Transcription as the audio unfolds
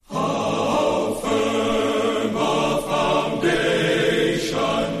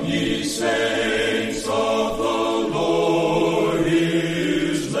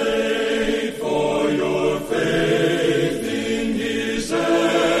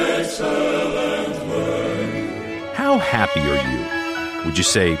How happy are you? Would you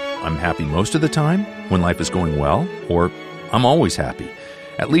say, I'm happy most of the time when life is going well? Or, I'm always happy?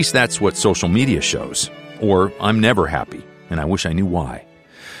 At least that's what social media shows. Or, I'm never happy, and I wish I knew why.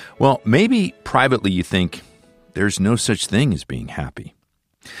 Well, maybe privately you think, there's no such thing as being happy.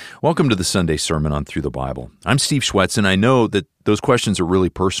 Welcome to the Sunday Sermon on Through the Bible. I'm Steve Schwetz, and I know that those questions are really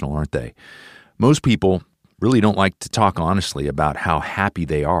personal, aren't they? Most people really don't like to talk honestly about how happy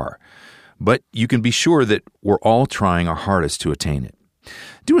they are. But you can be sure that we're all trying our hardest to attain it.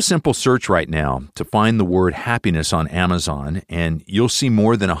 Do a simple search right now to find the word happiness on Amazon, and you'll see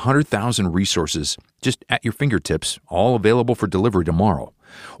more than 100,000 resources just at your fingertips, all available for delivery tomorrow.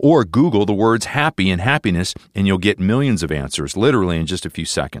 Or Google the words happy and happiness, and you'll get millions of answers, literally in just a few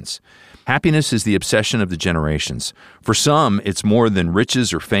seconds. Happiness is the obsession of the generations. For some, it's more than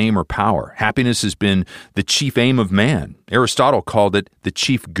riches or fame or power. Happiness has been the chief aim of man. Aristotle called it the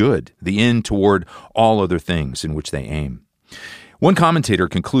chief good, the end toward all other things in which they aim. One commentator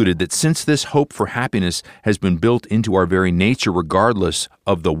concluded that since this hope for happiness has been built into our very nature regardless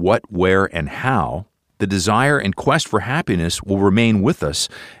of the what, where, and how, the desire and quest for happiness will remain with us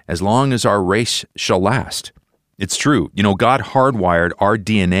as long as our race shall last. It's true. God hardwired our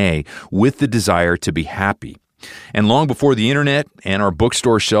DNA with the desire to be happy. And long before the internet and our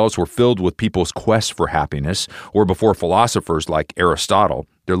bookstore shelves were filled with people's quest for happiness, or before philosophers like Aristotle,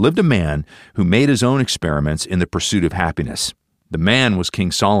 there lived a man who made his own experiments in the pursuit of happiness. The man was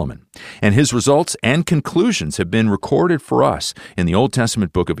King Solomon, and his results and conclusions have been recorded for us in the Old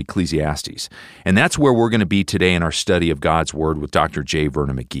Testament Book of Ecclesiastes. And that's where we're going to be today in our study of God's Word with Dr. J.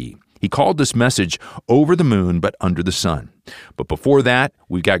 Vernon McGee. He called this message, Over the Moon but Under the Sun. But before that,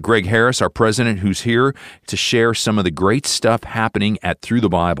 we've got Greg Harris, our president, who's here to share some of the great stuff happening at Through the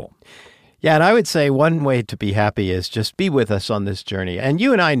Bible. Yeah, and I would say one way to be happy is just be with us on this journey. And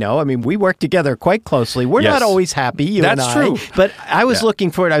you and I know, we work together quite closely. We're not always happy, you and I. That's true. But I was looking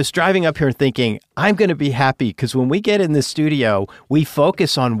for it. I was driving up here thinking, I'm going to be happy because when we get in the studio, we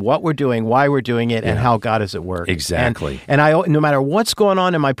focus on what we're doing, why we're doing it, and how God is at work. Exactly. And I, no matter what's going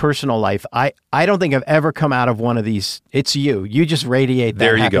on in my personal life, I don't think I've ever come out of one of these. It's you. You just radiate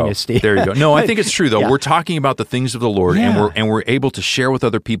that happiness, Steve. There you go. No, I think it's true, though. We're talking about the things of the Lord, and we're able to share with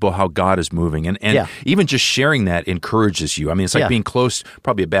other people how God is moving. And even just sharing that encourages you. It's like being close,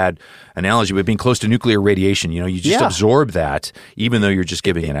 probably a bad analogy, but being close to nuclear radiation. You just absorb that, even though you're just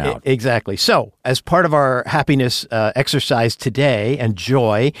giving it out. Exactly. So, as part of our happiness exercise today and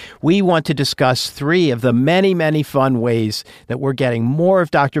joy, we want to discuss 3 of the many, many fun ways that we're getting more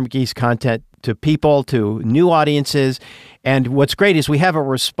of Dr. McGee's content to people, to new audiences. And what's great is we have a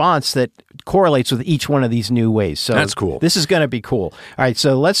response that correlates with each one of these new ways. So that's cool. This is going to be cool. All right,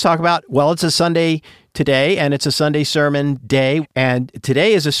 so let's talk about, it's a Sunday today, and it's a Sunday sermon day. And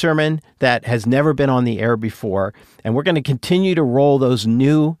today is a sermon that has never been on the air before. And we're going to continue to roll those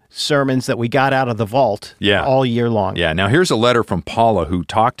new sermons that we got out of the vault all year long. Yeah. Now, here's a letter from Paula who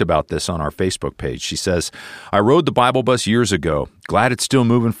talked about this on our Facebook page. She says, I rode the Bible bus years ago. Glad it's still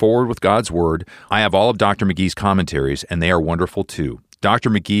moving forward with God's Word. I have all of Dr. McGee's commentaries, and they are wonderful too.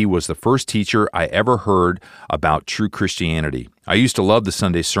 Dr. McGee was the first teacher I ever heard about true Christianity. I used to love the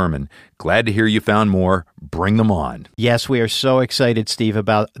Sunday sermon. Glad to hear you found more. Bring them on. Yes, we are so excited, Steve,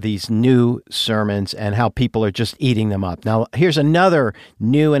 about these new sermons and how people are just eating them up. Now, here's another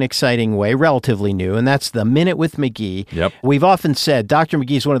new and exciting way, relatively new, and that's the Minute with McGee. Yep. We've often said Dr.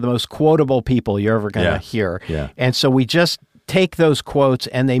 McGee is one of the most quotable people you're ever going to hear. Yeah. And so we just take those quotes,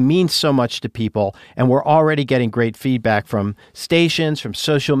 and they mean so much to people, and we're already getting great feedback from stations, from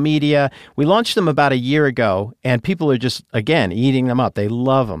social media. We launched them about a year ago, and people are just, again, eating them up. They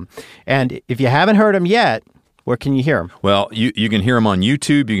love them. And if you haven't heard them yet, where can you hear them? Well, you can hear them on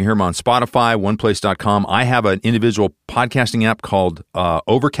YouTube. You can hear them on Spotify, oneplace.com. I have an individual podcasting app called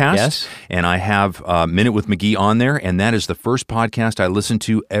Overcast, and I have Minute with McGee on there, and that is the first podcast I listen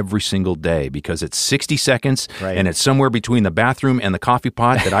to every single day because it's 60 seconds, and it's somewhere between the bathroom and the coffee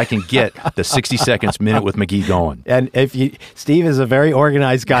pot that I can get the 60 seconds Minute with McGee going. And Steve is a very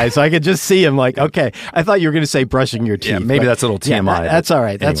organized guy, so I could just see him like, okay, I thought you were going to say brushing your teeth. Yeah, maybe that's a little TMI. That's all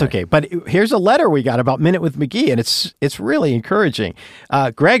right. That's okay. But here's a letter we got about Minute with McGee, and it's really encouraging.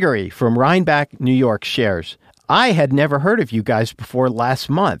 Gregory from Rhinebeck, New York shares, I had never heard of you guys before last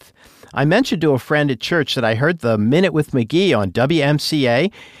month. I mentioned to a friend at church that I heard the Minute with McGee on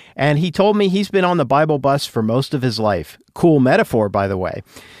WMCA, and he told me he's been on the Bible bus for most of his life. Cool metaphor, by the way.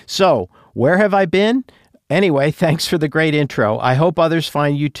 So, where have I been? Anyway, thanks for the great intro. I hope others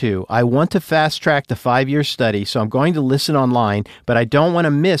find you too. I want to fast track the 5-year study, so I'm going to listen online, but I don't want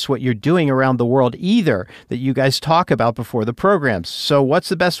to miss what you're doing around the world either that you guys talk about before the programs. So what's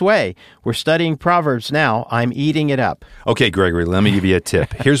the best way? We're studying Proverbs now. I'm eating it up. Okay, Gregory, let me give you a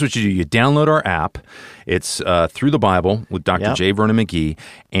tip. Here's what you do. You download our app. It's Through the Bible with Dr. J. Vernon McGee.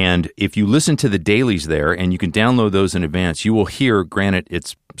 And if you listen to the dailies there, and you can download those in advance, you will hear, granted,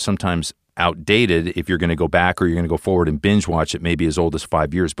 it's sometimes outdated if you're going to go back or you're going to go forward and binge watch it, maybe as old as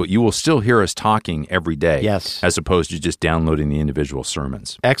 5 years, but you will still hear us talking every day. Yes. As opposed to just downloading the individual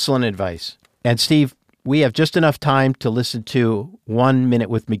sermons. Excellent advice. And Steve, we have just enough time to listen to 1 Minute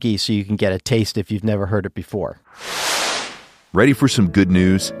with McGee so you can get a taste if you've never heard it before. Ready for some good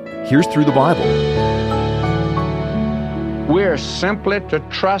news? Here's Through the Bible. We're simply to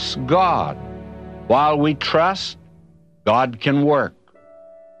trust God. While we trust, God can work.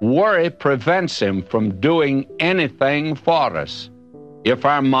 Worry prevents Him from doing anything for us. If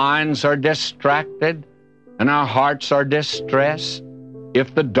our minds are distracted and our hearts are distressed,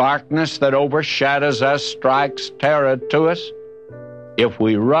 if the darkness that overshadows us strikes terror to us, if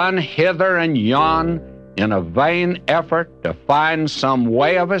we run hither and yon in a vain effort to find some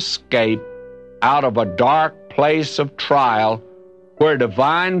way of escape out of a dark place of trial where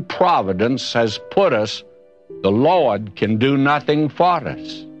divine providence has put us, the Lord can do nothing for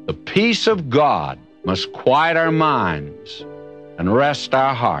us. The peace of God must quiet our minds and rest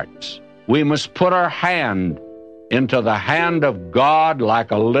our hearts. We must put our hand into the hand of God like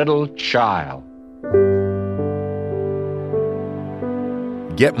a little child.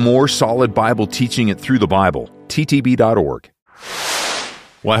 Get more solid Bible teaching at Through the Bible, ttb.org.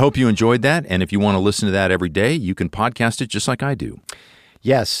 Well, I hope you enjoyed that, and if you want to listen to that every day, you can podcast it just like I do.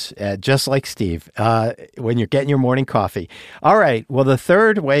 Yes, just like Steve, when you're getting your morning coffee. All right, well, the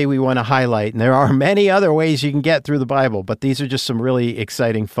third way we want to highlight, and there are many other ways you can get through the Bible, but these are just some really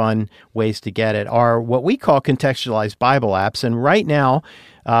exciting, fun ways to get it, are what we call contextualized Bible apps. And right now,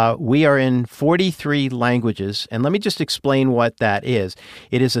 we are in 43 languages, and let me just explain what that is.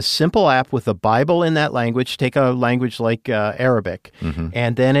 It is a simple app with a Bible in that language. Take a language like Arabic,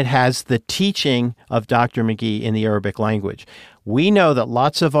 and then it has the teaching of Dr. McGee in the Arabic language. We know that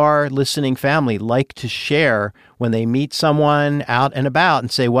lots of our listening family like to share when they meet someone out and about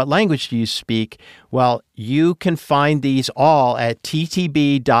and say, what language do you speak? Well, you can find these all at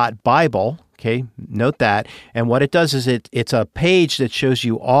ttb.bible. Okay, note that. And what it does is it's a page that shows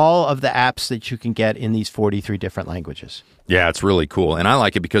you all of the apps that you can get in these 43 different languages. Yeah, it's really cool. And I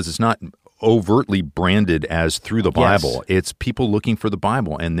like it because it's not overtly branded as Through the Bible. Yes. It's people looking for the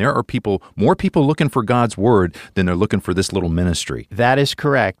Bible. And there are more people looking for God's Word than they're looking for this little ministry. That is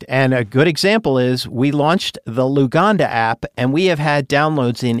correct. And a good example is we launched the Luganda app, and we have had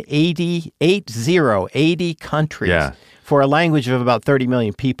downloads in 80 countries. Yeah. For a language of about 30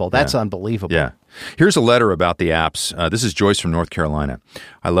 million people. That's unbelievable. Yeah. Here's a letter about the apps. This is Joyce from North Carolina.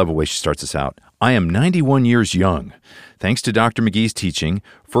 I love the way she starts this out. I am 91 years young. Thanks to Dr. McGee's teaching,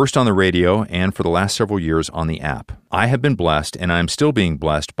 first on the radio and for the last several years on the app. I have been blessed, and I am still being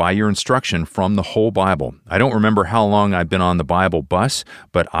blessed by your instruction from the whole Bible. I don't remember how long I've been on the Bible bus,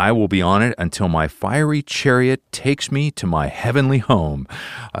 but I will be on it until my fiery chariot takes me to my heavenly home.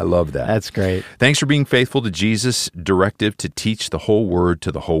 I love that. That's great. Thanks for being faithful to Jesus' directive to teach the whole Word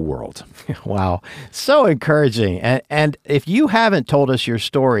to the whole world. Wow. So encouraging. And if you haven't told us your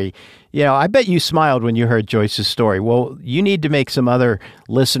story, I bet you smiled when you heard Joyce's story. Well, you need to make some other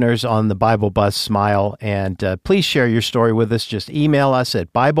listeners on the Bible Bus smile, and please share your story with us. Just email us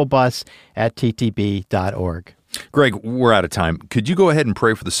at biblebus@ttb.org. Greg, we're out of time. Could you go ahead and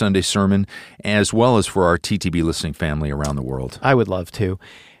pray for the Sunday sermon as well as for our TTB listening family around the world? I would love to.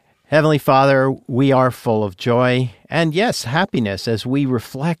 Heavenly Father, we are full of joy and, yes, happiness as we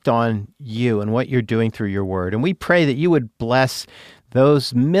reflect on you and what you're doing through your word. And we pray that you would bless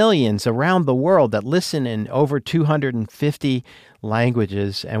those millions around the world that listen in over 250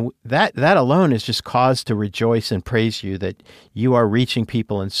 languages. And that alone is just cause to rejoice and praise you that you are reaching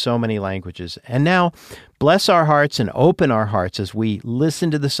people in so many languages. And now, bless our hearts and open our hearts as we listen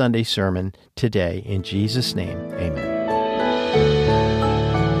to the Sunday sermon today. In Jesus' name, amen.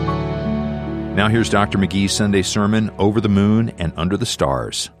 Now here's Dr. McGee's Sunday sermon, Over the Moon and Under the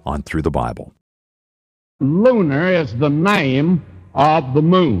Stars, on Through the Bible. Lunar is the name of the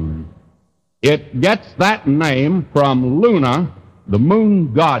moon. It gets that name from Luna, the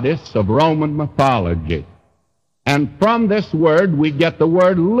moon goddess of Roman mythology. And from this word we get the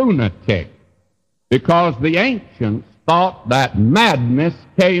word lunatic, because the ancients thought that madness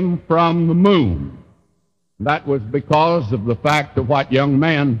came from the moon. That was because of the fact of what young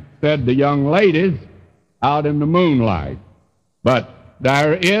men said to young ladies out in the moonlight. But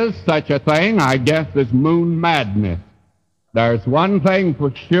there is such a thing, I guess, as moon madness. There's one thing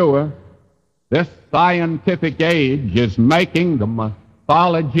for sure. This scientific age is making the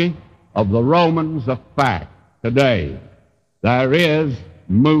mythology of the Romans a fact today. There is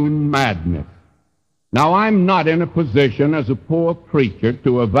moon madness. Now, I'm not in a position as a poor preacher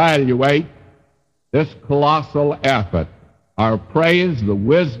to evaluate this colossal effort or praise the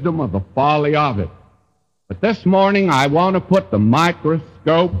wisdom or the folly of it. But this morning I want to put the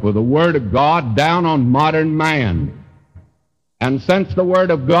microscope of the Word of God down on modern man. And since the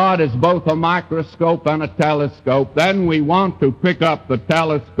Word of God is both a microscope and a telescope, then we want to pick up the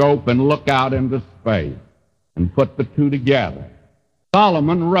telescope and look out into space and put the two together.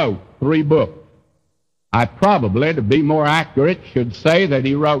 Solomon wrote 3 books. I probably, to be more accurate, should say that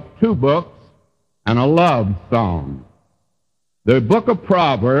he wrote 2 books and a love song. The book of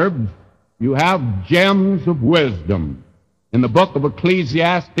Proverbs, you have gems of wisdom. In the book of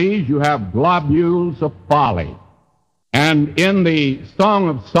Ecclesiastes, you have globules of folly. And in the Song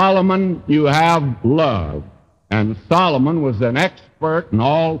of Solomon, you have love. And Solomon was an expert in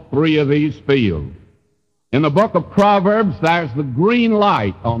all 3 of these fields. In the book of Proverbs, there's the green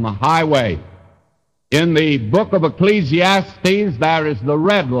light on the highway. In the book of Ecclesiastes, there is the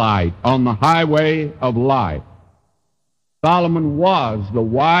red light on the highway of life. Solomon was the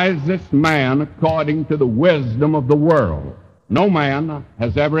wisest man according to the wisdom of the world. No man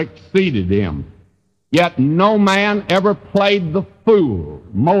has ever exceeded him. Yet no man ever played the fool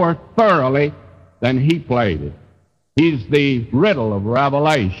more thoroughly than he played it. He's the riddle of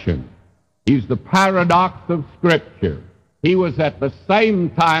Revelation. He's the paradox of Scripture. He was at the same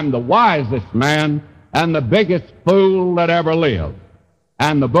time the wisest man and the biggest fool that ever lived.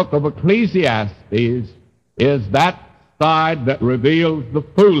 And the book of Ecclesiastes is that side that reveals the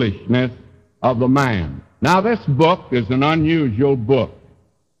foolishness of the man. Now, this book is an unusual book.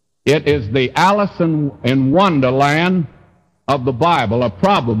 It is the Alice in Wonderland of the Bible, or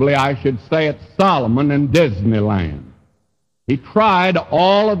probably I should say it's Solomon in Disneyland. He tried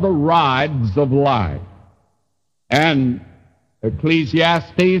all of the rides of life. And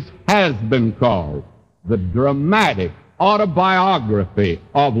Ecclesiastes has been called the dramatic autobiography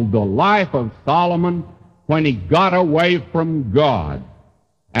of the life of Solomon when he got away from God.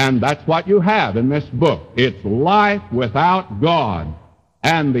 And that's what you have in this book. It's life without God.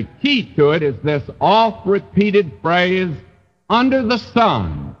 And the key to it is this oft-repeated phrase, under the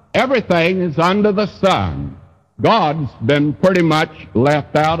sun. Everything is under the sun. God's been pretty much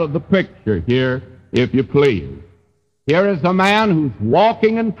left out of the picture here, if you please. Here is a man who's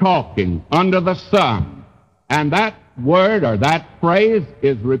walking and talking under the sun. And that word or that phrase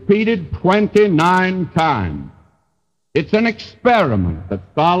is repeated 29 times. It's an experiment that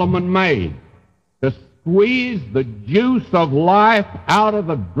Solomon made to squeeze the juice of life out of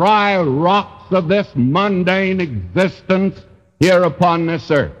the dry rocks of this mundane existence here upon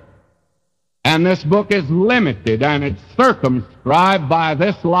this earth. And this book is limited and it's circumscribed by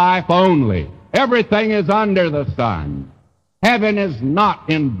this life only. Everything is under the sun. Heaven is not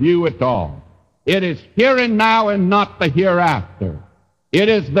in view at all. It is here and now and not the hereafter. It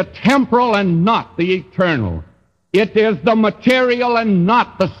is the temporal and not the eternal. It is the material and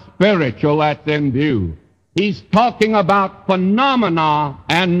not the spiritual that's in view. He's talking about phenomena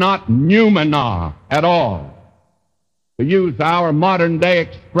and not noumena at all. To use our modern day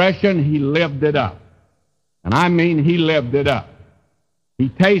expression, he lived it up. And I mean he lived it up. He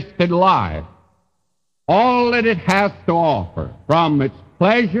tasted life. All that it has to offer, from its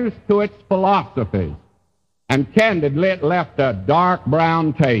pleasures to its philosophies. And candidly, it left a dark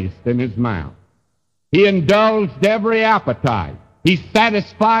brown taste in his mouth. He indulged every appetite. He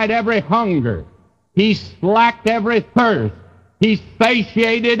satisfied every hunger. He slacked every thirst. He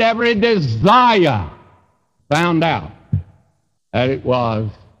satiated every desire. Found out that it was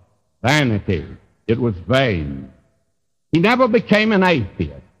vanity. It was vain. He never became an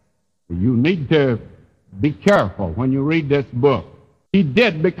atheist. You need to be careful when you read this book. He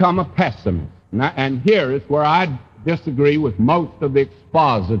did become a pessimist. And here is where I disagree with most of the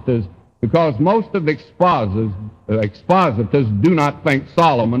expositors, because most of the expositors do not think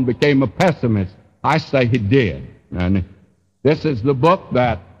Solomon became a pessimist. I say he did. And this is the book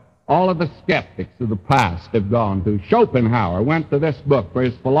that all of the skeptics of the past have gone to. Schopenhauer went to this book for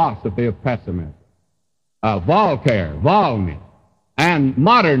his philosophy of pessimism. Voltaire, Volney, and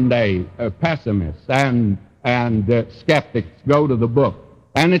modern-day pessimists and skeptics go to the book.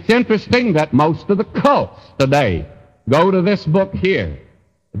 And it's interesting that most of the cults today go to this book here.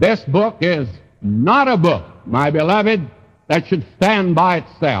 This book is not a book, my beloved, that should stand by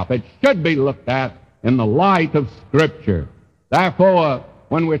itself. It should be looked at in the light of Scripture. Therefore,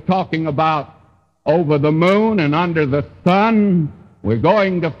 when we're talking about over the moon and under the sun, we're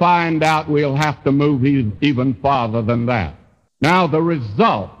going to find out we'll have to move even farther than that. Now, the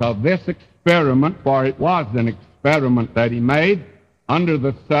result of this experiment, for it was an experiment that he made under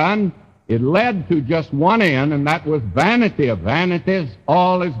the sun, it led to just one end, and that was vanity of vanities,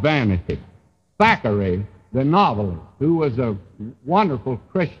 all is vanity. Thackeray, the novelist, who was a wonderful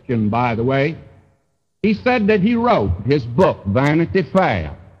Christian, by the way, he said that he wrote his book, Vanity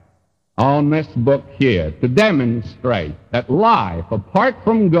Fair, on this book here to demonstrate that life apart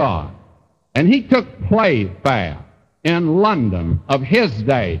from God, and he took Playfair in London of his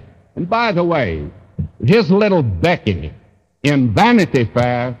day. And by the way, his little Becky in Vanity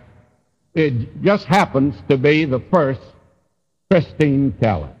Fair, it just happens to be the first Christine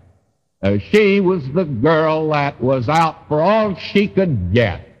Keller. She was the girl that was out for all she could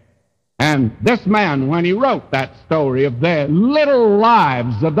get. And this man, when he wrote that story of their little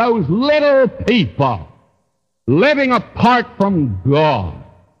lives, of those little people living apart from God,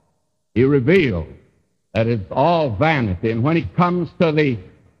 he revealed that it's all vanity. And when he comes to the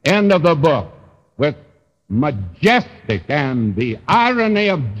end of the book with majestic and the irony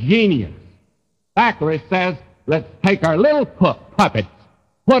of genius, Thackeray says, let's take our little puppets,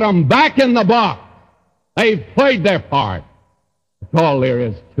 put them back in the box. They've played their part. That's all there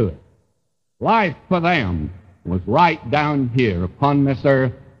is to it. Life for them was right down here upon this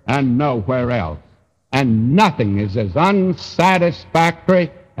earth and nowhere else. And nothing is as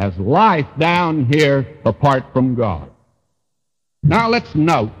unsatisfactory as life down here apart from God. Now let's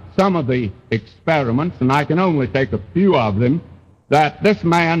note some of the experiments, and I can only take a few of them, that this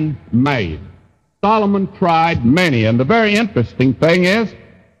man made. Solomon tried many, and the very interesting thing is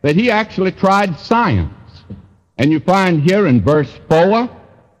that he actually tried science. And you find here in verse 4,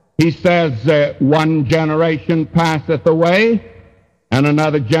 he says, one generation passeth away, and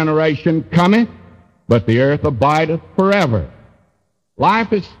another generation cometh, but the earth abideth forever.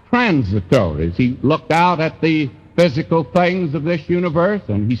 Life is transitory. As he looked out at the physical things of this universe,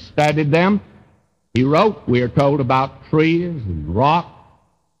 and he studied them, he wrote, we are told, about trees and rocks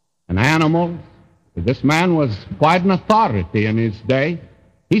and animals. This man was quite an authority in his day.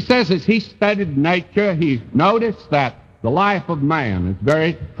 He says as he studied nature, he noticed that the life of man is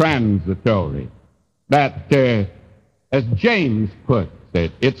very transitory. That, as James puts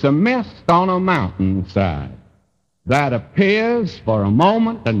it, it's a mist on a mountainside that appears for a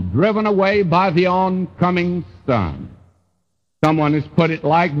moment and driven away by the oncoming sun. Someone has put it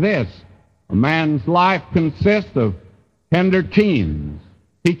like this: a man's life consists of tender teens,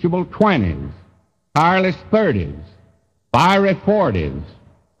 teachable 20s, tireless 30s, fiery 40s,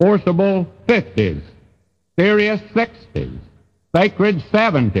 forcible 50s, serious 60s, sacred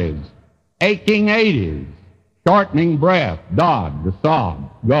 70s, aching 80s, shortening breath, Dodd, the sob,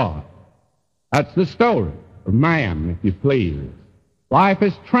 God. That's the story of man, if you please. Life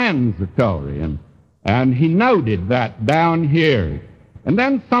is transitory, and he noted that down here. And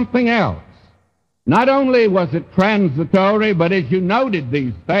then something else. Not only was it transitory, but as you noted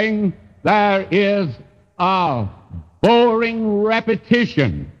these things, there is a boring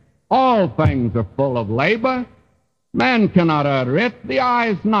repetition. All things are full of labor. Man cannot utter it. The eye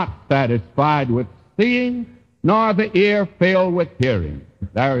is not satisfied with seeing, nor the ear filled with hearing.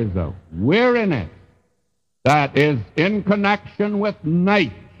 There is a weariness that is in connection with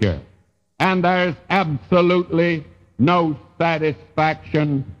nature, and there's absolutely no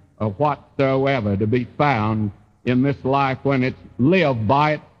satisfaction whatsoever to be found in this life when it's lived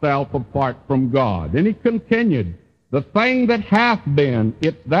by itself apart from God. And he continued, the thing that hath been,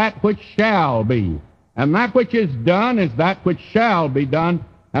 it's that which shall be. And that which is done is that which shall be done,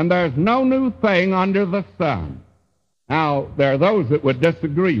 and there's no new thing under the sun. Now, there are those that would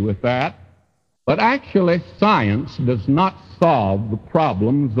disagree with that, but actually science does not solve the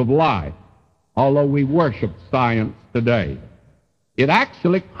problems of life, although we worship science today. It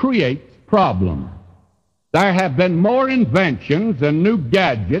actually creates problems. There have been more inventions and new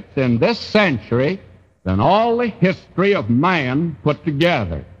gadgets in this century than all the history of man put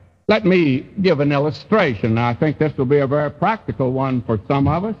together. Let me give an illustration. I think this will be a very practical one for some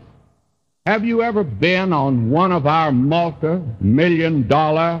of us. Have you ever been on one of our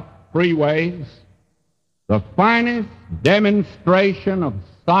multi-million-dollar freeways? The finest demonstration of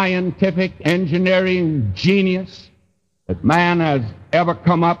scientific engineering genius that man has ever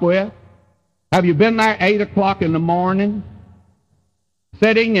come up with? Have you been there 8 o'clock in the morning,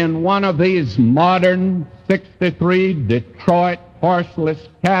 sitting in one of these modern 63 Detroit horseless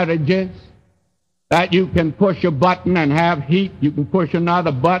carriages, that you can push a button and have heat, you can push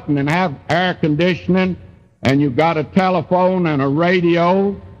another button and have air conditioning, and you've got a telephone and a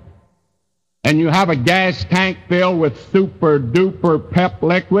radio, and you have a gas tank filled with super-duper pep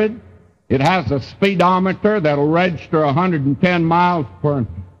liquid. It has a speedometer that'll register 110 miles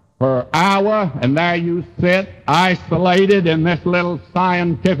per hour, and there you sit, isolated in this little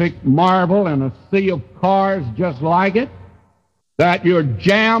scientific marvel in a sea of cars just like it, that you're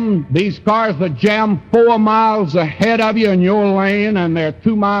jammed, these cars are jammed 4 miles ahead of you in your lane, and they're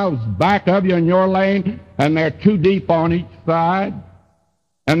 2 miles back of you in your lane, and they're too deep on each side.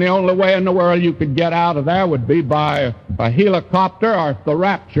 And the only way in the world you could get out of there would be by a helicopter, or if the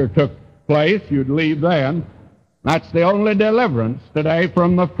rapture took place, you'd leave then. That's the only deliverance today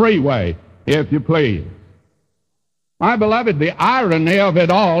from the freeway, if you please. My beloved, the irony of it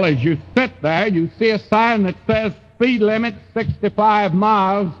all, as you sit there, you see a sign that says speed limit 65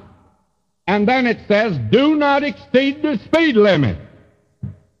 miles, and then it says, do not exceed the speed limit.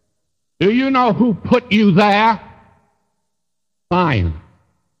 Do you know who put you there? Science.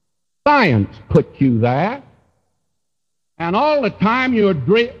 Science put you there. And all the time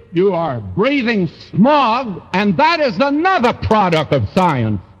you are breathing smog, and that is another product of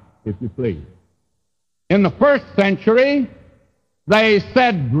science, if you please. In the first century, they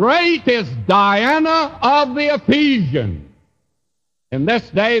said, great is Diana of the Ephesians. In this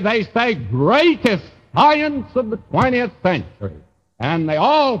day, they say, great is science of the 20th century. And they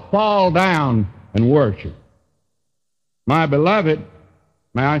all fall down and worship. My beloved,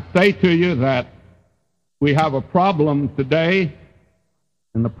 may I say to you that we have a problem today,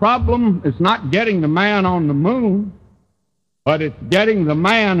 and the problem is not getting the man on the moon, but it's getting the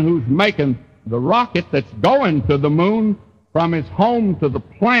man who's making the rocket that's going to the moon from his home to the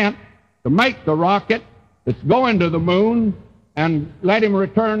plant to make the rocket that's going to the moon and let him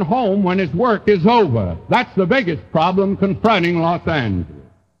return home when his work is over. That's the biggest problem confronting Los Angeles.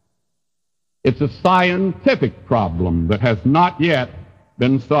 It's a scientific problem that has not yet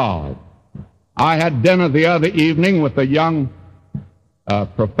been solved. I had dinner the other evening with a young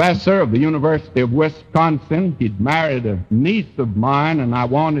professor of the University of Wisconsin. He'd married a niece of mine, and I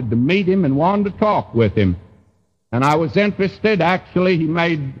wanted to meet him and wanted to talk with him. And I was interested. Actually,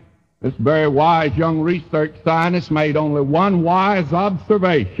 this very wise young research scientist made only one wise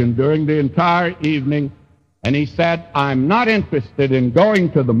observation during the entire evening, and he said, I'm not interested in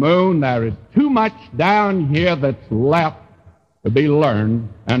going to the moon. There is too much down here that's left to be learned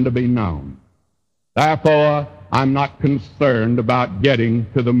and to be known. Therefore, I'm not concerned about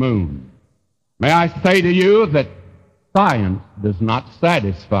getting to the moon. May I say to you that science does not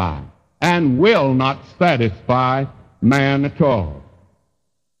satisfy and will not satisfy man at all.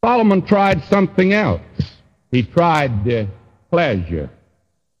 Solomon tried something else. He tried pleasure.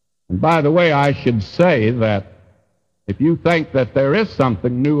 And by the way, I should say that if you think that there is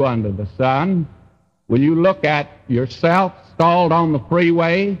something new under the sun, will you look at yourself stalled on the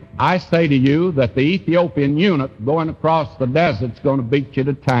freeway? I say to you that the Ethiopian eunuch going across the desert is going to beat you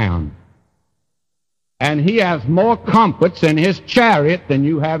to town. And he has more comforts in his chariot than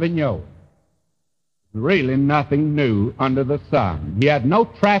you have in yours. Really nothing new under the sun. He had no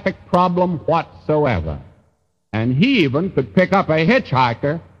traffic problem whatsoever. And he even could pick up a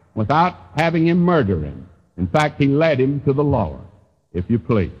hitchhiker without having him murder him. In fact, he led him to the Lord, if you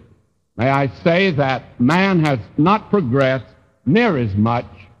please. May I say that man has not progressed near as much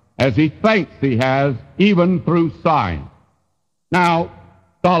as he thinks he has, even through science. Now,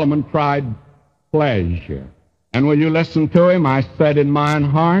 Solomon tried pleasure. And will you listen to him? I said in mine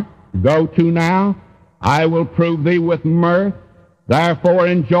heart, go to now, I will prove thee with mirth, therefore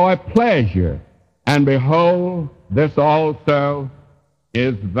enjoy pleasure. And behold, this also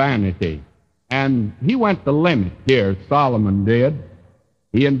is vanity. And he went the limit here, Solomon did.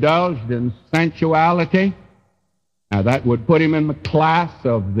 He indulged in sensuality. Now that would put him in the class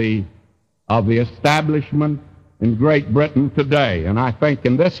of the establishment in Great Britain today, and I think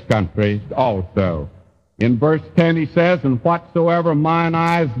in this country also. In verse 10 he says, and whatsoever mine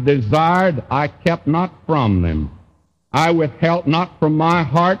eyes desired, I kept not from them. I withheld not from my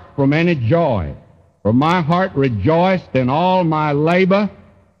heart from any joy. For my heart rejoiced in all my labor,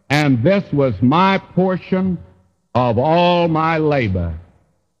 and this was my portion of all my labor.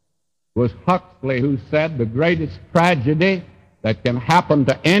 It was Huxley who said the greatest tragedy that can happen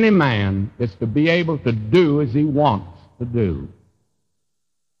to any man is to be able to do as he wants to do.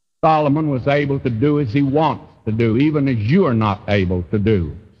 Solomon was able to do as he wants to do, even as you are not able to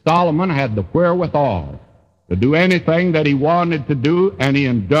do. Solomon had the wherewithal to do anything that he wanted to do, and he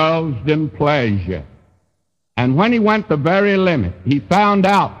indulged in pleasure. And when he went the very limit, he found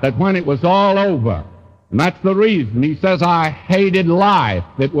out that when it was all over, and that's the reason he says, I hated life.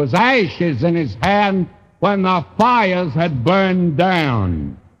 It was ashes in his hand when the fires had burned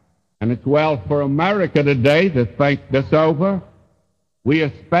down. And it's well for America today to think this over. We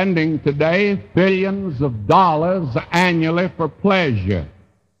are spending today billions of dollars annually for pleasure.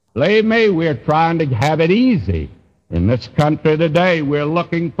 Believe me, we're trying to have it easy. In this country today, we're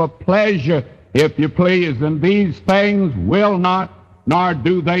looking for pleasure, if you please, and these things will not, nor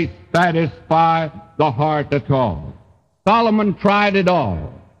do they satisfy the heart at all. Solomon tried it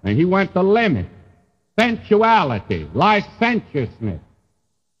all, and he went the limit. Sensuality, licentiousness.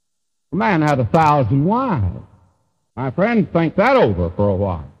 A man had 1,000 wives. My friend, think that over for a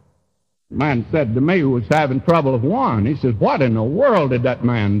while. The man said to me, who was having trouble with one, he says, what in the world did that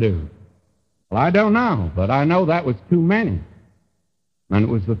man do? Well, I don't know, but I know that was too many. And it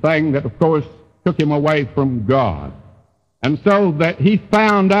was the thing that, of course, took him away from God. And so that he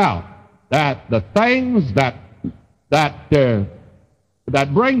found out that the things that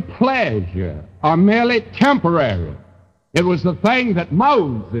bring pleasure are merely temporary. It was the thing that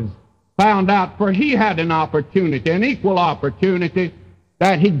Moses found out, for he had an opportunity, an equal opportunity,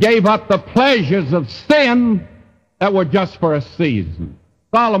 that he gave up the pleasures of sin that were just for a season.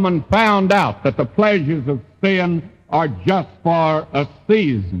 Solomon found out that the pleasures of sin are just for a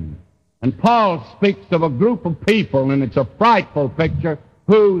season. And Paul speaks of a group of people, and it's a frightful picture,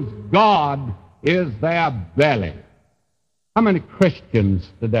 whose God is their belly. How many Christians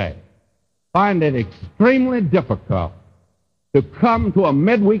today find it extremely difficult to come to a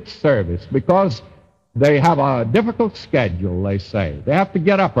midweek service because they have a difficult schedule, they say. They have to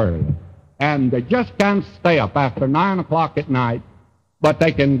get up early, and they just can't stay up after 9 o'clock at night, but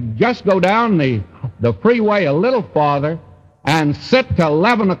they can just go down the freeway a little farther and sit till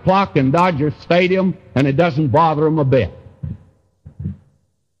 11 o'clock in Dodger Stadium, and it doesn't bother them a bit.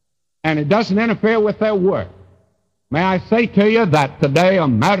 And it doesn't interfere with their work. May I say to you that today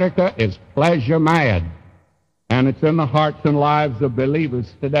America is pleasure mad, and it's in the hearts and lives of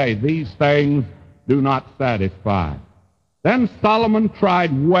believers today. These things do not satisfy. Then Solomon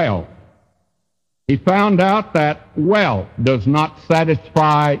tried wealth. He found out that wealth does not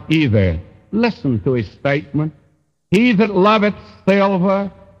satisfy either. Listen to his statement. He that loveth silver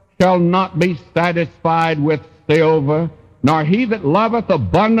shall not be satisfied with silver, nor he that loveth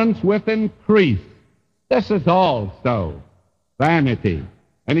abundance with increase. This is also vanity.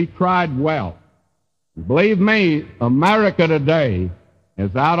 And he tried wealth. Believe me, America today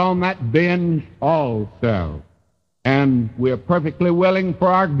is out on that binge also. And we're perfectly willing for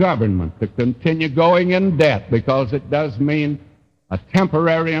our government to continue going in debt because it does mean a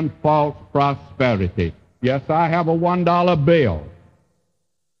temporary and false prosperity. Yes, I have a $1 bill.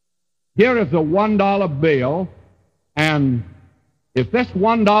 Here is a $1 bill, and if this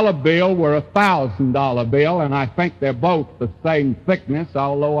 $1 bill were a $1,000 bill, and I think they're both the same thickness,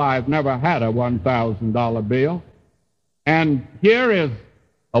 although I've never had a $1,000 bill, and here is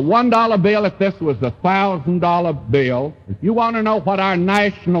a $1 bill if this was a $1,000 bill. If you want to know what our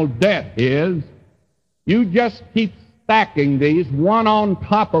national debt is, you just keep stacking these one on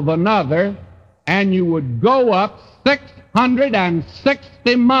top of another, and you would go up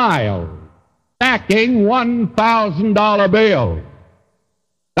 660 miles, stacking $1,000 bills.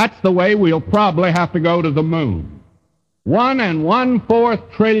 That's the way we'll probably have to go to the moon. 1 1/4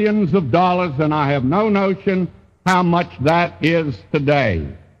 trillions of dollars, and I have no notion how much that is today.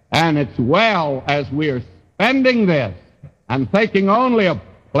 And it's well as we are spending this and thinking only of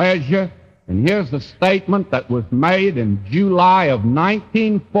pleasure. And here's a statement that was made in July of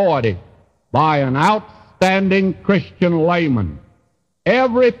 1940 by an outstanding Christian layman.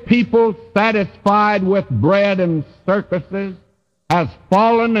 Every people satisfied with bread and circuses has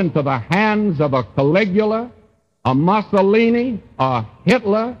fallen into the hands of a Caligula, a Mussolini, a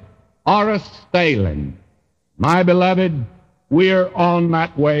Hitler, or a Stalin. My beloved, we're on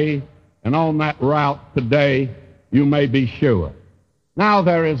that way and on that route today, you may be sure. Now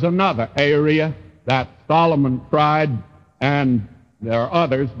there is another area that Solomon tried, and there are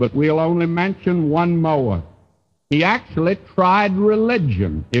others, but we'll only mention one more. He actually tried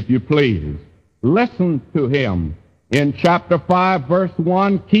religion, if you please. Listen to him. In chapter 5, verse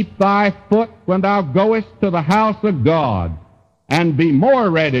 1, keep thy foot when thou goest to the house of God, and be more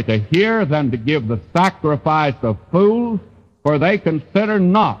ready to hear than to give the sacrifice of fools, for they consider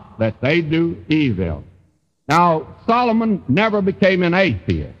not that they do evil. Now, Solomon never became an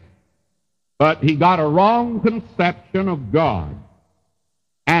atheist, but he got a wrong conception of God.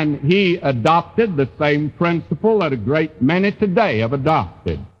 And he adopted the same principle that a great many today have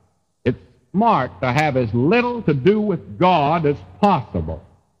adopted. It's smart to have as little to do with God as possible.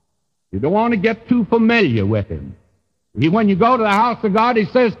 You don't want to get too familiar with Him. When you go to the house of God, He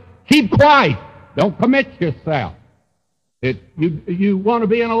says, keep quiet. Don't commit yourself. You want to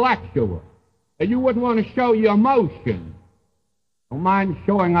be intellectual. And you wouldn't want to show your emotions. Don't mind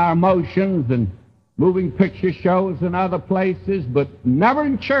showing our emotions in moving picture shows and other places, but never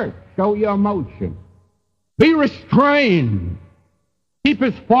in church. Show your emotions. Be restrained. Keep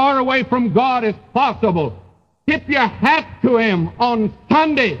as far away from God as possible. Tip your hat to Him on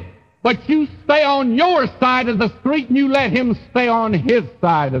Sunday, but you stay on your side of the street and you let Him stay on His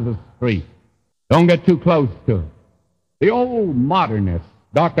side of the street. Don't get too close to Him. The old modernist,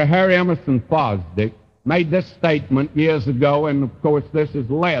 Dr. Harry Emerson Fosdick, made this statement years ago, and of course this has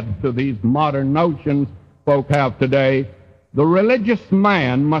led to these modern notions folk have today. The religious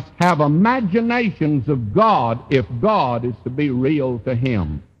man must have imaginations of God if God is to be real to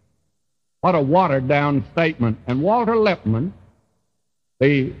him. What a watered-down statement. And Walter Lippmann,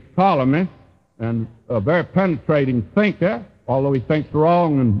 the columnist and a very penetrating thinker, although he thinks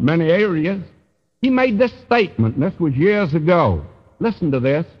wrong in many areas, he made this statement, and this was years ago. Listen to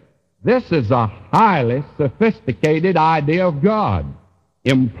this. This is a highly sophisticated idea of God,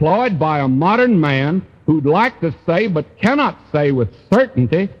 employed by a modern man who'd like to say but cannot say with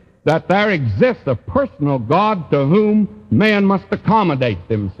certainty that there exists a personal God to whom man must accommodate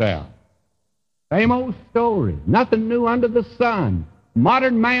themselves. Same old story. Nothing new under the sun.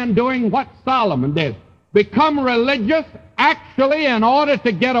 Modern man doing what Solomon did. Become religious actually in order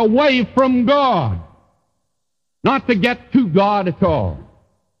to get away from God, not to get to God at all.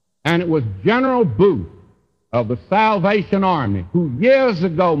 And it was General Booth of the Salvation Army who years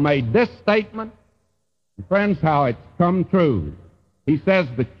ago made this statement. And friends, how it's come true. He says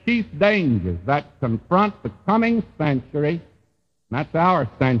the chief dangers that confront the coming century, and that's our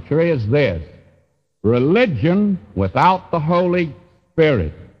century, is this: religion without the Holy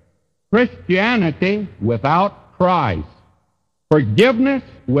Spirit, Christianity without Christ, forgiveness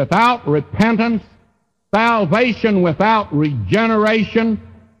without repentance, salvation without regeneration,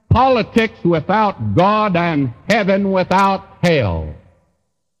 politics without God, and heaven without hell.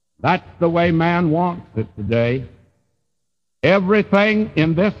 That's the way man wants it today. Everything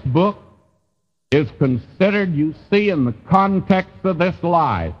in this book is considered, you see, in the context of this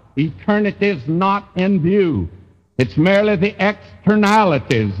life. Eternity is not in view. It's merely the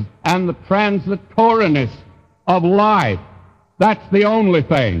externalities and the transitoriness of life. That's the only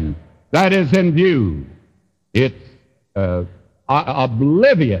thing that is in view. It's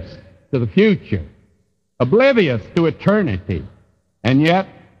oblivious to the future, oblivious to eternity. And yet,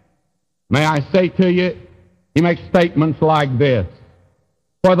 may I say to you, he makes statements like this: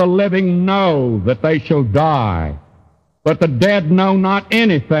 for the living know that they shall die, but the dead know not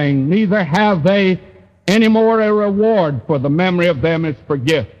anything, neither have they any more a reward, for the memory of them is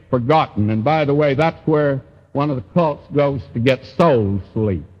forgotten. And by the way, that's where one of the cults goes to get soul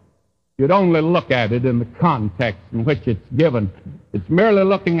sleep. You'd only look at it in the context in which it's given. It's merely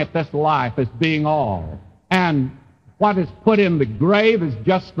looking at this life as being all. And what is put in the grave is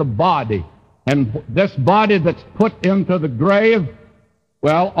just the body. And this body that's put into the grave,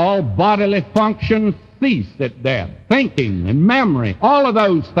 well, all bodily functions cease at death. Thinking and memory, all of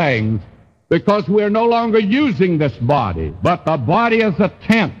those things, because we're no longer using this body. But the body is a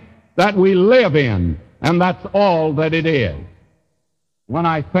tent that we live in, and that's all that it is. When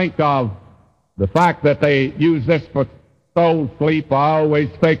I think of the fact that they use this for soul sleep, I always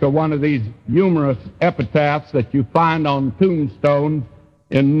think of one of these humorous epitaphs that you find on tombstones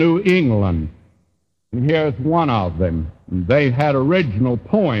in New England. And here's one of them. They had original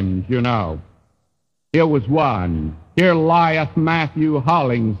poems, you know. Here was one. Here lieth Matthew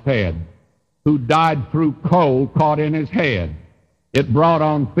Hollingshead, who died through cold caught in his head. It brought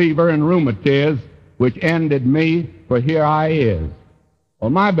on fever and rheumatiz, which ended me, for here I is. Well,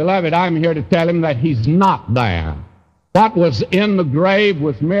 my beloved, I'm here to tell him that he's not there. What was in the grave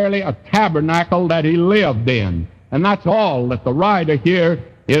was merely a tabernacle that he lived in. And that's all that the writer here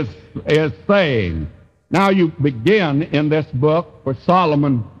is saying. Now you begin in this book, for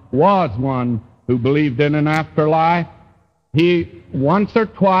Solomon was one who believed in an afterlife. He, once or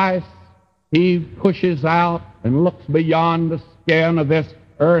twice, he pushes out and looks beyond the skin of this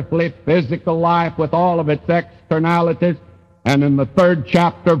earthly, physical life with all of its externalities. And in the 3rd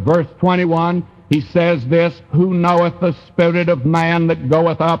chapter, verse 21, he says this: who knoweth the spirit of man that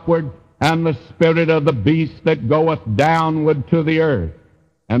goeth upward, and the spirit of the beast that goeth downward to the earth?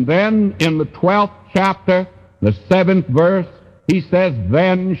 And then in the 12th chapter, the 7th verse, he says,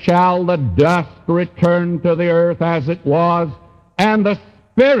 then shall the dust return to the earth as it was, and the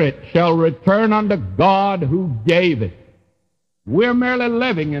spirit shall return unto God who gave it. We're merely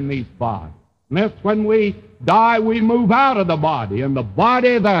living in these bodies. And that's when we die, we move out of the body. And the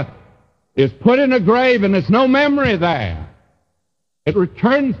body that is put in a grave, and there's no memory there. It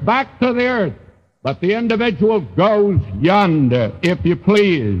returns back to the earth. But the individual goes yonder, if you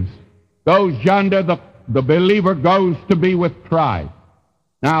please. Goes yonder, the believer goes to be with Christ.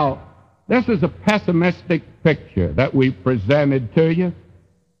 Now, this is a pessimistic picture that we presented to you.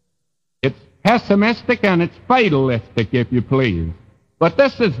 It's pessimistic and it's fatalistic, if you please. But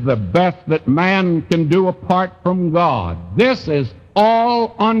this is the best that man can do apart from God. This is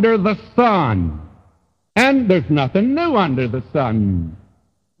all under the sun. And there's nothing new under the sun.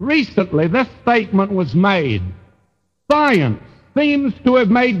 Recently, this statement was made. Science seems to have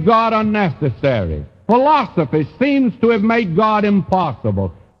made God unnecessary. Philosophy seems to have made God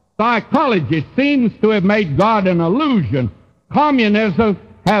impossible. Psychology seems to have made God an illusion. Communism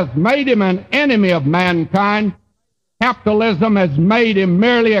has made him an enemy of mankind. Capitalism has made him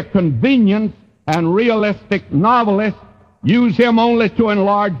merely a convenience, and realistic novelists use him only to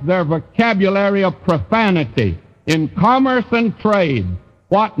enlarge their vocabulary of profanity. In commerce and trade,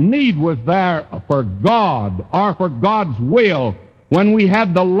 what need was there for God or for God's will when we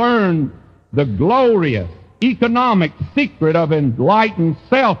had to learn the glorious economic secret of enlightened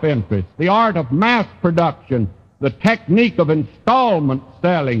self-interest, the art of mass production, the technique of installment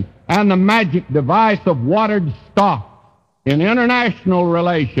selling, and the magic device of watered stock in international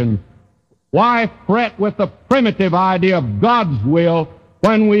relations? Why fret with the primitive idea of God's will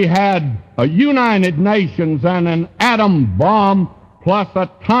when we had a United Nations and an atom bomb plus a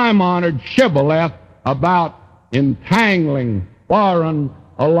time-honored shibboleth about entangling foreign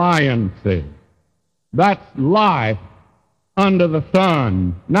alliances? That's life under the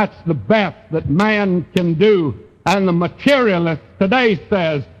sun. That's the best that man can do. And the materialist today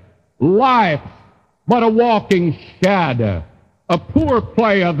says, life's but a walking shadow, a poor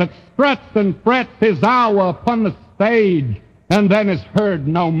player that struts and frets his hour upon the stage and then is heard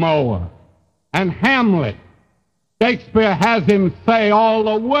no more. And Hamlet, Shakespeare has him say, all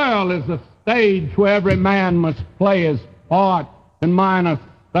the world is a stage where every man must play his part, and mine a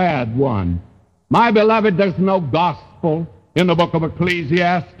sad one. My beloved, there's no gospel in the Book of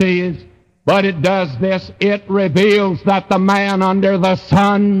Ecclesiastes, but it does this. It reveals that the man under the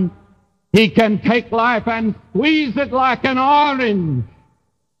sun, he can take life and squeeze it like an orange,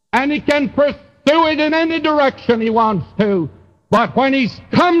 and he can pursue it in any direction he wants to. But when he's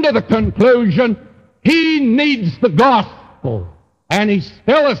come to the conclusion he needs the gospel, and he's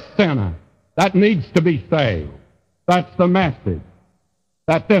still a sinner that needs to be saved. That's the message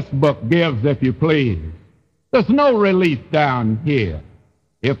that this book gives, if you please. There's no relief down here.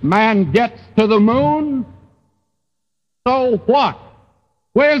 If man gets to the moon, so what?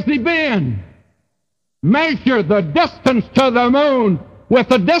 Where's he been? Measure the distance to the moon with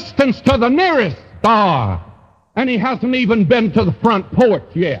the distance to the nearest star, and he hasn't even been to the front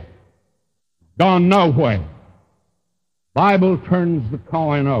porch yet. Gone nowhere. Bible turns the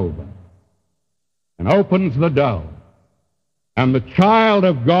coin over and opens the door, and the child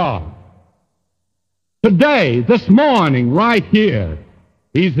of God, today, this morning, right here,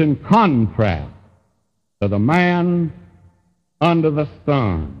 he's in contrast to the man under the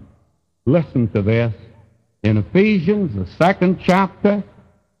sun. Listen to this. In Ephesians, the 2nd chapter,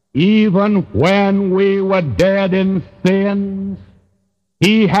 even when we were dead in sins,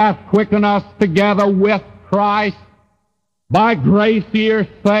 he hath quickened us together with Christ. By grace ye are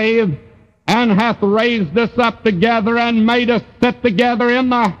saved, and hath raised us up together and made us sit together in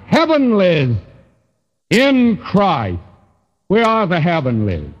the heavenlies in Christ. Where are the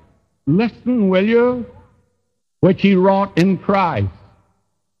heavenlies? Listen, will you? Which he wrought in Christ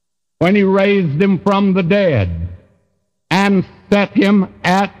when he raised him from the dead and set him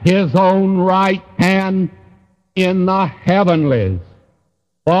at his own right hand in the heavenlies,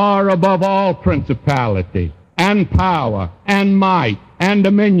 far above all principality and power and might and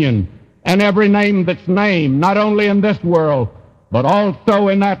dominion and every name that's named, not only in this world, but also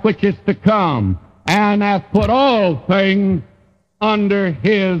in that which is to come, and hath put all things under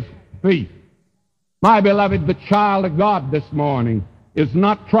his feet. My beloved, the child of God this morning is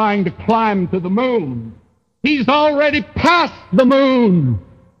not trying to climb to the moon. He's already past the moon.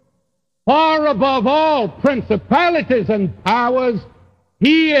 Far above all principalities and powers,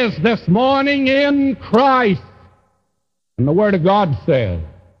 he is this morning in Christ. And the Word of God says,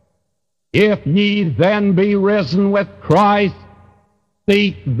 if ye then be risen with Christ,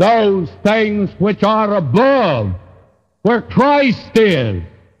 seek those things which are above, where Christ is,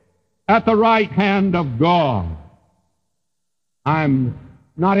 at the right hand of God. I'm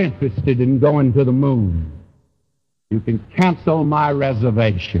not interested in going to the moon. You can cancel my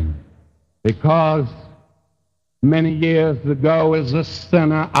reservation, because many years ago as a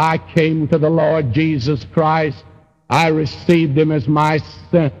sinner, I came to the Lord Jesus Christ. I received Him as my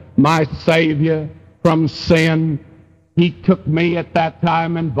Savior from sin. He took me at that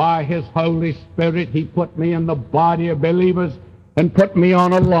time, and by His Holy Spirit, He put me in the body of believers and put me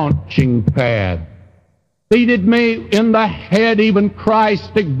on a launching pad. Seated me in the head, even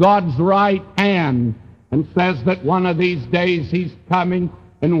Christ, at God's right hand, and says that one of these days He's coming,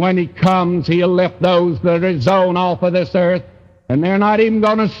 and when He comes, He'll lift those that are His own off of this earth, and they're not even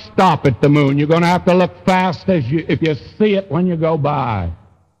going to stop at the moon. You're going to have to look fast if you see it when you go by.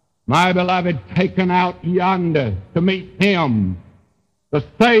 My beloved, taken out yonder to meet Him, the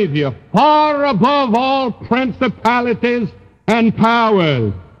Savior, far above all principalities and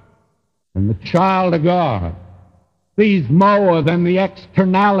powers. And the child of God sees more than the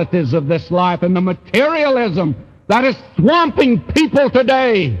externalities of this life and the materialism that is swamping people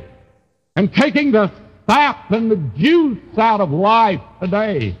today and taking the sap and the juice out of life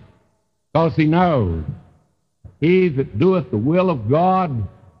today, because he knows he that doeth the will of God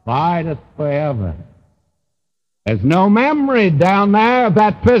abideth forever. There's no memory down there of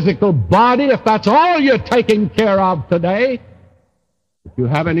that physical body if that's all you're taking care of today. If you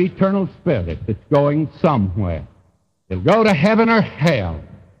have an eternal spirit that's going somewhere, it'll go to heaven or hell.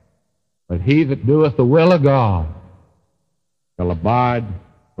 But he that doeth the will of God shall abide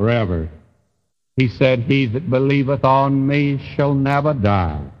forever. He said, he that believeth on me shall never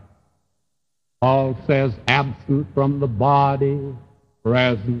die. Paul says, absent from the body,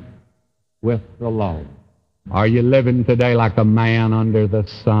 present with the Lord. Are you living today like a man under the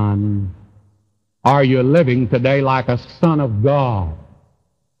sun? Are you living today like a son of God,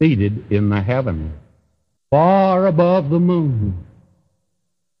 seated in the heavens, far above the moon,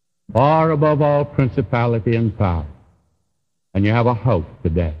 far above all principality and power? And you have a hope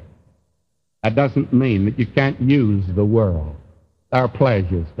today. That doesn't mean that you can't use the world. There are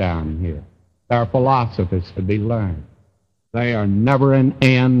pleasures down here. There are philosophies to be learned. They are never an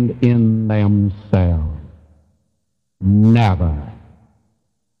end in themselves. Never.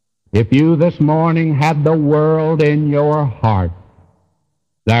 If you this morning had the world in your heart,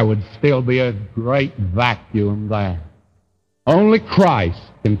 there would still be a great vacuum there. Only Christ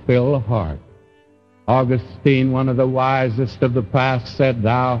can fill the heart. Augustine, one of the wisest of the past, said,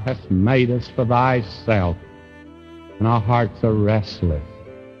 thou hast made us for thyself, and our hearts are restless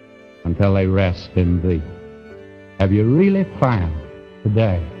until they rest in thee. Have you really found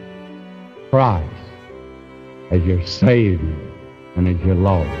today Christ as your Savior and as your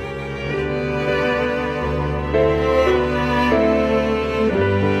Lord?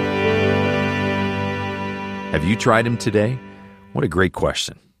 Have you tried Him today? What a great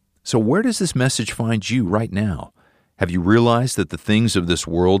question. So where does this message find you right now? Have you realized that the things of this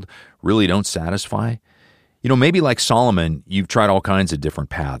world really don't satisfy? You know, maybe like Solomon, you've tried all kinds of different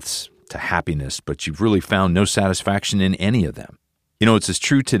paths to happiness, but you've really found no satisfaction in any of them. You know, it's as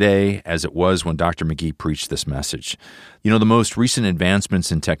true today as it was when Dr. McGee preached this message. You know, the most recent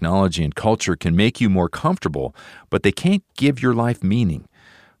advancements in technology and culture can make you more comfortable, but they can't give your life meaning.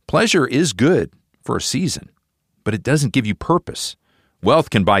 Pleasure is good for a season, but it doesn't give you purpose.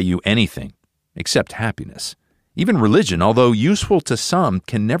 Wealth can buy you anything except happiness. Even religion, although useful to some,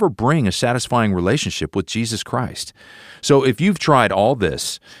 can never bring a satisfying relationship with Jesus Christ. So if you've tried all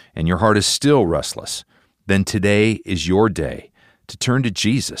this and your heart is still restless, then today is your day to turn to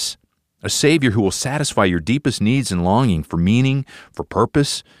Jesus, a Savior who will satisfy your deepest needs and longing for meaning, for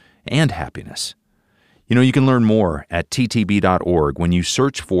purpose, and happiness. You know, you can learn more at ttb.org when you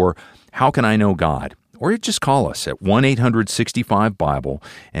search for How Can I Know God? Or just call us at 1-800-65-BIBLE,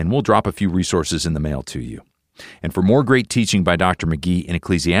 and we'll drop a few resources in the mail to you. And for more great teaching by Dr. McGee in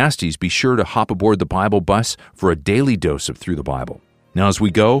Ecclesiastes, be sure to hop aboard the Bible bus for a daily dose of Through the Bible. Now as we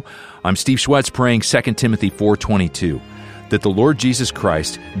go, I'm Steve Schwetz praying 2 Timothy 4:22, that the Lord Jesus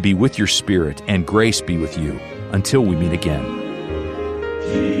Christ be with your spirit and grace be with you until we meet again.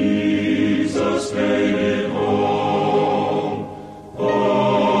 Jesus made it home,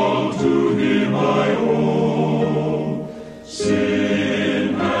 all to Him I owe.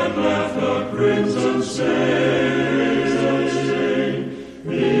 Sin had left a crimson stain,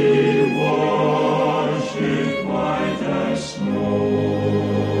 He washed it white as snow.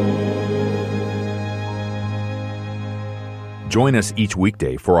 Join us each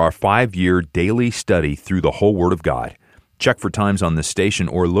weekday for our 5-year daily study through the whole Word of God. Check for times on this station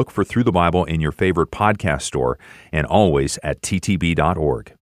or look for Through the Bible in your favorite podcast store, and always at ttb.org.